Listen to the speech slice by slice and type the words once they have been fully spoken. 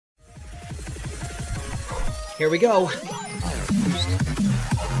Here we go. What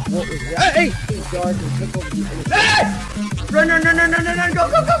was that? Hey! Dark and took over the hey! Run, run, run, run, run, run, run, go,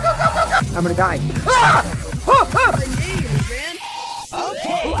 go, go, go, go, go, go! I'm gonna die. Ah! Oh, oh!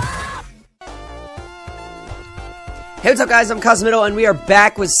 Okay. Hey, what's up, guys? I'm Cosmitto, and we are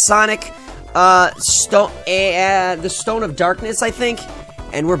back with Sonic, the Stone of Darkness, I think.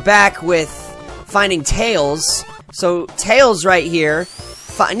 And we're back with finding Tails. So, Tails right here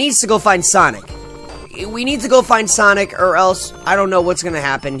needs to go find Sonic. We need to go find Sonic, or else I don't know what's gonna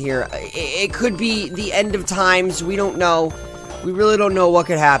happen here. It could be the end of times. We don't know. We really don't know what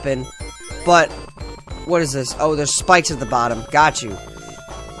could happen. But, what is this? Oh, there's spikes at the bottom. Got you.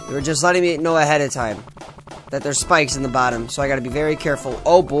 They were just letting me know ahead of time that there's spikes in the bottom, so I gotta be very careful.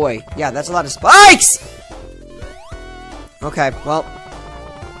 Oh boy. Yeah, that's a lot of spikes! Okay, well.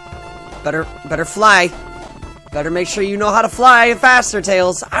 Better fly. Better make sure you know how to fly faster,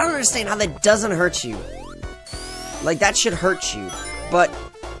 Tails. I don't understand how that doesn't hurt you. Like, that should hurt you. But,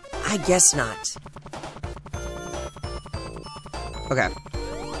 I guess not. Okay.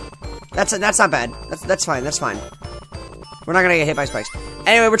 That's not bad. That's fine, that's fine. We're not gonna get hit by spikes.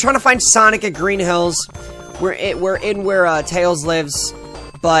 Anyway, we're trying to find Sonic at Green Hills. We're in where Tails lives.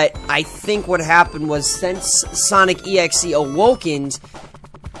 But, I think what happened was, since SONIC.exe awokened,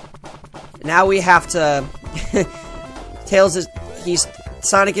 now we have to... Tails is... He's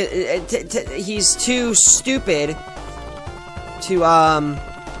too stupid to,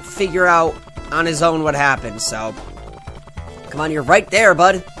 figure out on his own what happened, so... Come on, you're right there,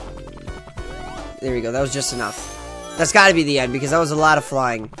 bud. There we go, that was just enough. That's gotta be the end, because that was a lot of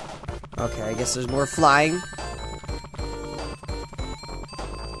flying. Okay, I guess there's more flying.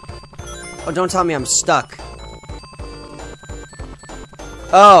 Oh, don't tell me I'm stuck.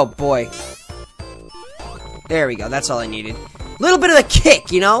 Oh, boy. There we go, that's all I needed. A little bit of a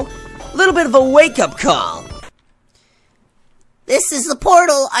kick, you know? A little bit of a wake-up call. This is the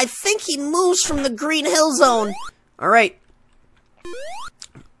portal. I think he moves from the Green Hill Zone. Alright.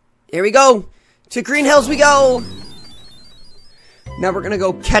 Here we go. To Green Hills we go. Now we're gonna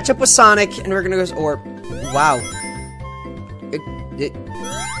go catch up with Sonic, and we're gonna go... Or... Wow.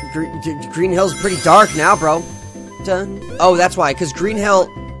 Green Hill's pretty dark now, bro. Done. Oh, that's why, because Green Hill...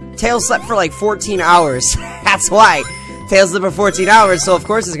 Tails slept for like 14 hours. That's why. Tails slept for 14 hours, so of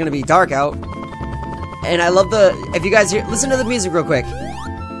course it's gonna be dark out. And I love the... If you guys hear... Listen to the music real quick.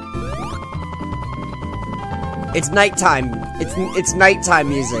 It's nighttime. It's nighttime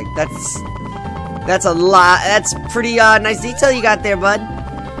music. That's a lot. That's pretty nice detail you got there, bud.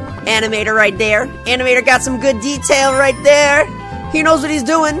 Animator right there. Animator got some good detail right there. He knows what he's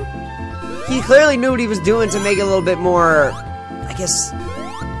doing. He clearly knew what he was doing to make it a little bit more... I guess...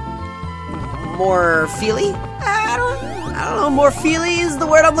 more feely? I don't know, more feely is the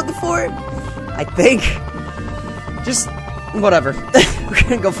word I'm looking for. I think. Just, whatever. We're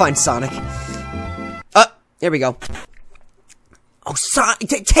gonna go find Sonic. There we go. Oh,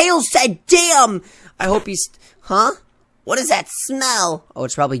 Tails said, damn! I hope he's, huh? What does that smell? Oh,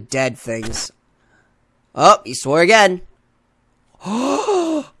 it's probably dead things. Oh, he swore again.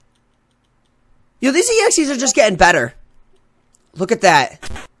 Yo, these EXEs are just getting better. Look at that.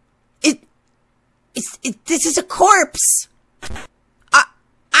 This is a corpse.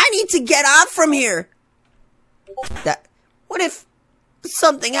 I need to get off from here. What if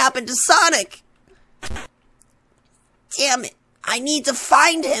something happened to Sonic? Damn it. I need to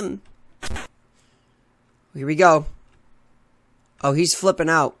find him. Here we go. Oh, he's flipping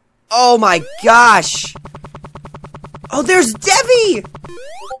out. Oh my gosh. Oh, there's Devi.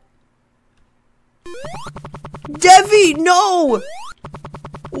 Devi, no.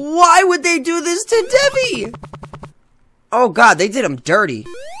 Why would they do this to Devi? Oh god, they did him dirty.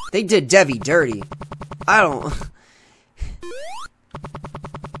 They did Devi dirty. I don't...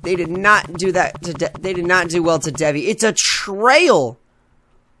 They did not do that to they did not do well to Devi. It's a trail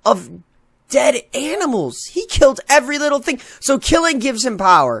of dead animals. He killed every little thing. So killing gives him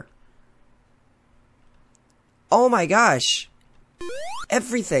power. Oh my gosh.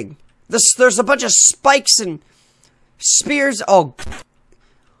 Everything. There's a bunch of spikes and spears. Oh...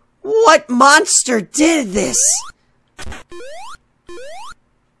 What monster did this?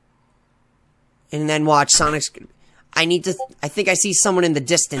 And then watch, Sonic's... I think I see someone in the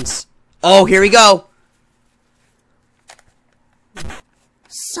distance. Oh, here we go.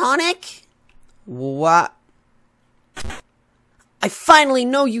 Sonic? What? I finally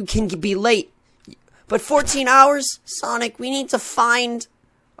know you can be late. But 14 hours? Sonic, we need to find...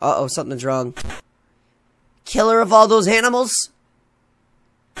 Uh-oh, something's wrong. Killer of all those animals?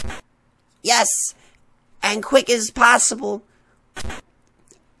 Yes, and quick as possible.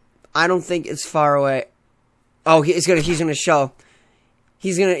 I don't think it's far away. Oh, he's gonna show.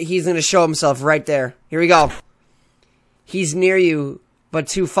 He's gonna show himself right there. Here we go. He's near you, but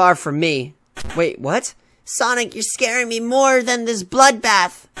too far from me. Wait, what? Sonic, you're scaring me more than this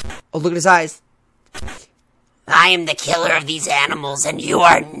bloodbath. Oh, look at his eyes. I am the killer of these animals, and you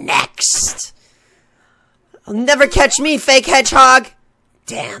are next. I'll never catch me, fake hedgehog.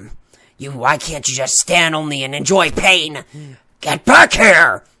 Damn. Why can't you just stand only and enjoy pain? Get back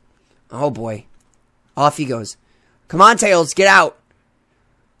here! Oh, boy. Off he goes. Come on, Tails, get out.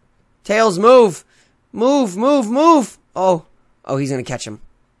 Tails, move. Move, move, move. Oh, he's gonna catch him.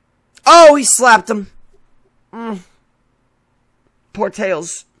 Oh, he slapped him. Poor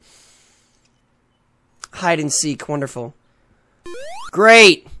Tails. Hide and seek, wonderful.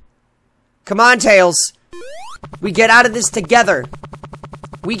 Great. Come on, Tails. We get out of this together.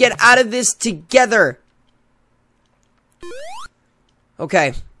 We get out of this together.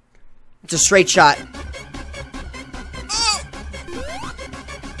 Okay. It's a straight shot.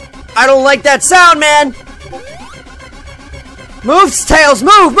 I don't like that sound, man. Move, Tails,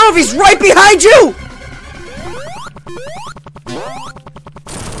 move, move. He's right behind you.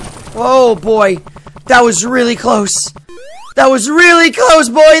 Oh, boy. That was really close. That was really close,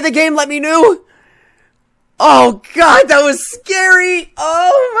 boy. The game let me know. Oh, God, that was scary.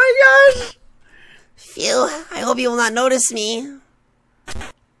 Oh, my gosh. Phew, I hope you will not notice me.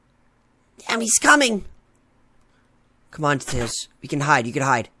 Damn, he's coming. Come on, Tails. We can hide. You can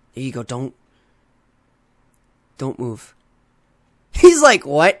hide. There you go. Don't move. He's like,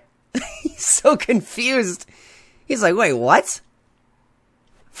 what? He's so confused. He's like, wait, what?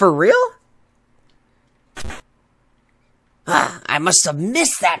 For real? I must have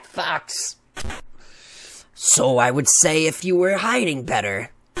missed that fox. So I would say if you were hiding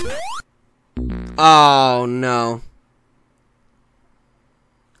better. Oh, no.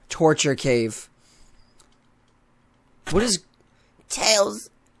 Torture cave. What is... Tails,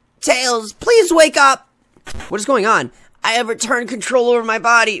 please wake up. What is going on? I have returned control over my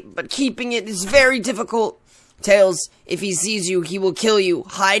body, but keeping it is very difficult. Tails, if he sees you, he will kill you.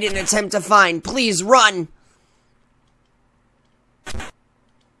 Hide and attempt to find. Please run.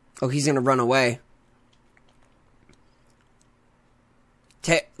 Oh, he's gonna run away.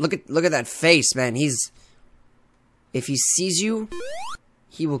 Look at that face, man. If he sees you,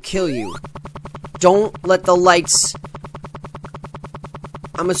 he will kill you. Don't let the lights...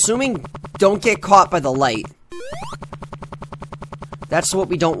 I'm assuming don't get caught by the light. That's what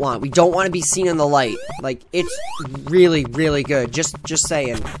we don't want. We don't want to be seen in the light. Like, it's really, really good. Just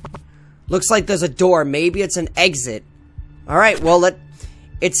saying. Looks like there's a door. Maybe it's an exit. Alright, well,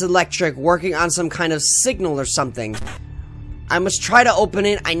 it's electric, working on some kind of signal or something. I must try to open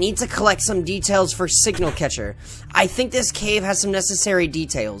it. I need to collect some details for signal catcher. I think this cave has some necessary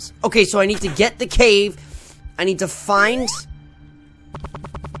details. Okay, so I need to get the cave. I need to find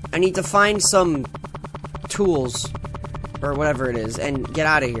some tools. Or whatever it is. And get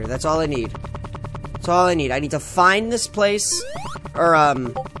out of here. That's all I need. That's all I need. I need to find this place. Or, I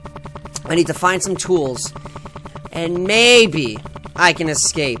need to find some tools. And maybe I can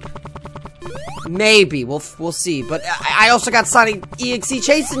escape. Maybe. We'll see. But I also got SONIC.exe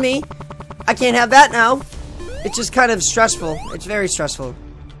chasing me. I can't have that now. It's just kind of stressful. It's very stressful.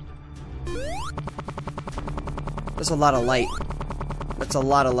 There's a lot of light. That's a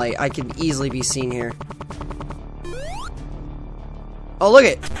lot of light. I can easily be seen here. Oh, look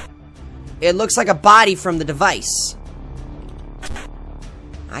it. It looks like a body from the device.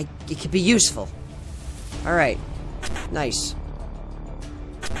 It could be useful. Alright. Nice.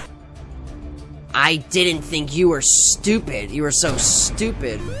 I didn't think you were stupid. You were so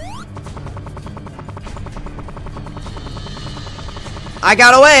stupid. I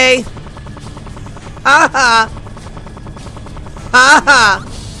got away! Ha ha! Ha ha!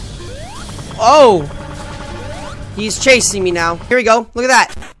 Oh! He's chasing me now. Here we go. Look at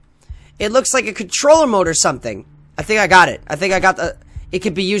that. It looks like a controller mode or something. I think I got it. I think I got the... It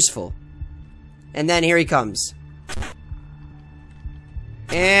could be useful. And then here he comes.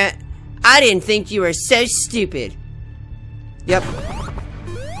 And... I didn't think you were so stupid. Yep.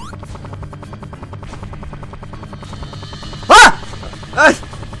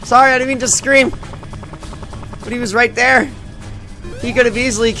 Ah! Sorry, I didn't mean to scream. But he was right there. He could have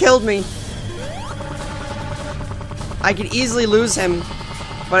easily killed me. I could easily lose him,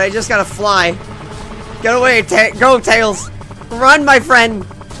 but I just gotta fly. Get away, go, Tails. Run, my friend.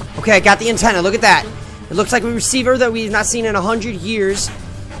 Okay, I got the antenna. Look at that. It looks like a receiver that we've not seen in 100 years.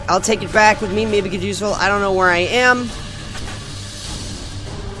 I'll take it back with me. Maybe it could be useful. I don't know where I am.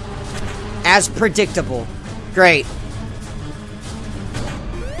 As predictable. Great.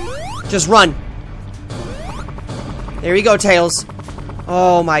 Just run. There you go, Tails.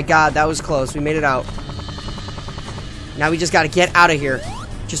 Oh my god, that was close. We made it out. Now we just gotta get out of here.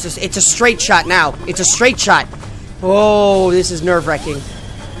 It's a straight shot now. It's a straight shot. Oh, this is nerve-wracking.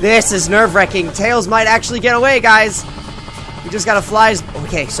 This is nerve-wracking. Tails might actually get away, guys. We just gotta fly.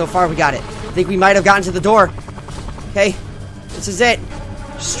 Okay, so far we got it. I think we might have gotten to the door. Okay, this is it.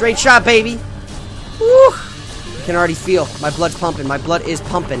 Straight shot, baby. Woo! I can already feel my blood's pumping. My blood is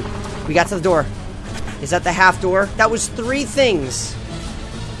pumping. We got to the door. Is that the half door? That was 3 things.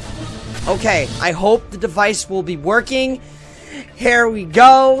 Okay, I hope the device will be working. Here we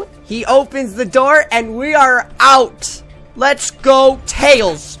go. He opens the door and we are out. Let's go,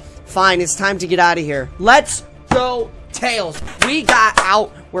 Tails. Fine, it's time to get out of here. Let's go, Tails. We got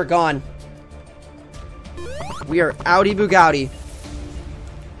out. We're gone. We are outie boogoutie.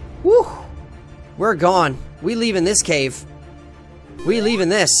 Woo. We're gone. We leaving this cave. We leaving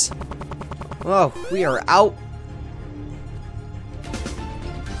this. Oh, we are out.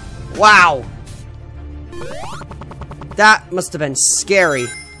 Wow. That must have been scary.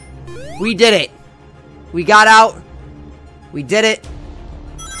 We did it. We got out. We did it.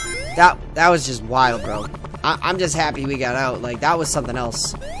 That was just wild, bro. I'm just happy we got out. Like, that was something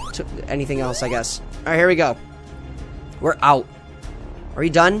else. Anything else, I guess. Alright, here we go. We're out. Are we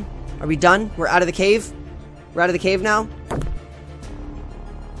done? Are we done? We're out of the cave? We're out of the cave now?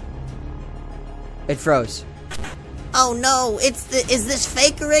 It froze. Oh no, is this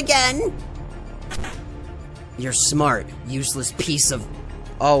Faker again? You're smart, useless piece of...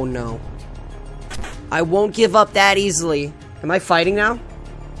 Oh no. I won't give up that easily. Am I fighting now?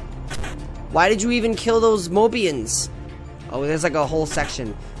 Why did you even kill those Mobians? Oh, there's like a whole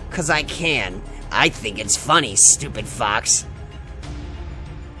section. 'Cause I can. I think it's funny, stupid fox.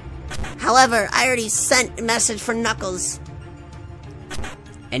 However, I already sent a message for Knuckles.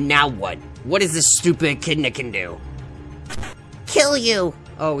 And now what? What is this stupid echidna can do? Kill you.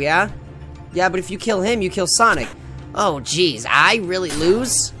 Oh, yeah? Yeah, but if you kill him, you kill Sonic. Oh, jeez, I really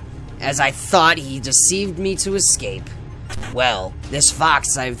lose? As I thought, he deceived me to escape. Well, this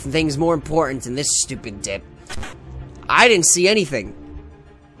fox, I have things more important than this stupid dip. I didn't see anything.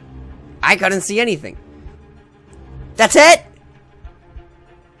 I couldn't see anything. That's it?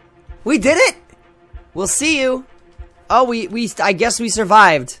 We did it? We'll see you. Oh, I guess we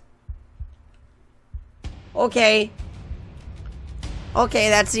survived. Okay. Okay,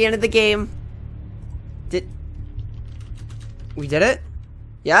 that's the end of the game. We did it?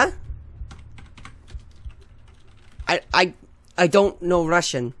 Yeah? I don't know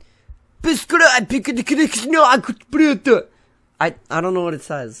Russian. I don't know what it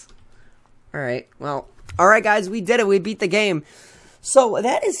says. Alright, well. Alright guys, we did it. We beat the game. So,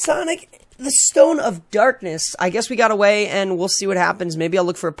 that is Sonic, the Stone of Darkness. I guess we got away, and we'll see what happens. Maybe I'll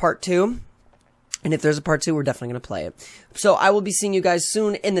look for a part 2. And if there's a part 2, we're definitely going to play it. So, I will be seeing you guys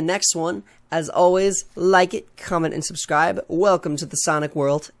soon in the next one. As always, like it, comment, and subscribe. Welcome to the Sonic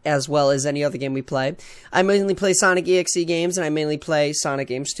world, as well as any other game we play. I mainly play SONIC.exe games, and I mainly play Sonic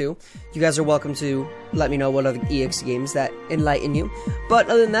games too. You guys are welcome to let me know what other EXE games that enlighten you. But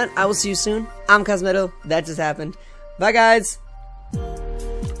other than that, I will see you soon. I'm Cosmitto. That just happened. Bye, guys.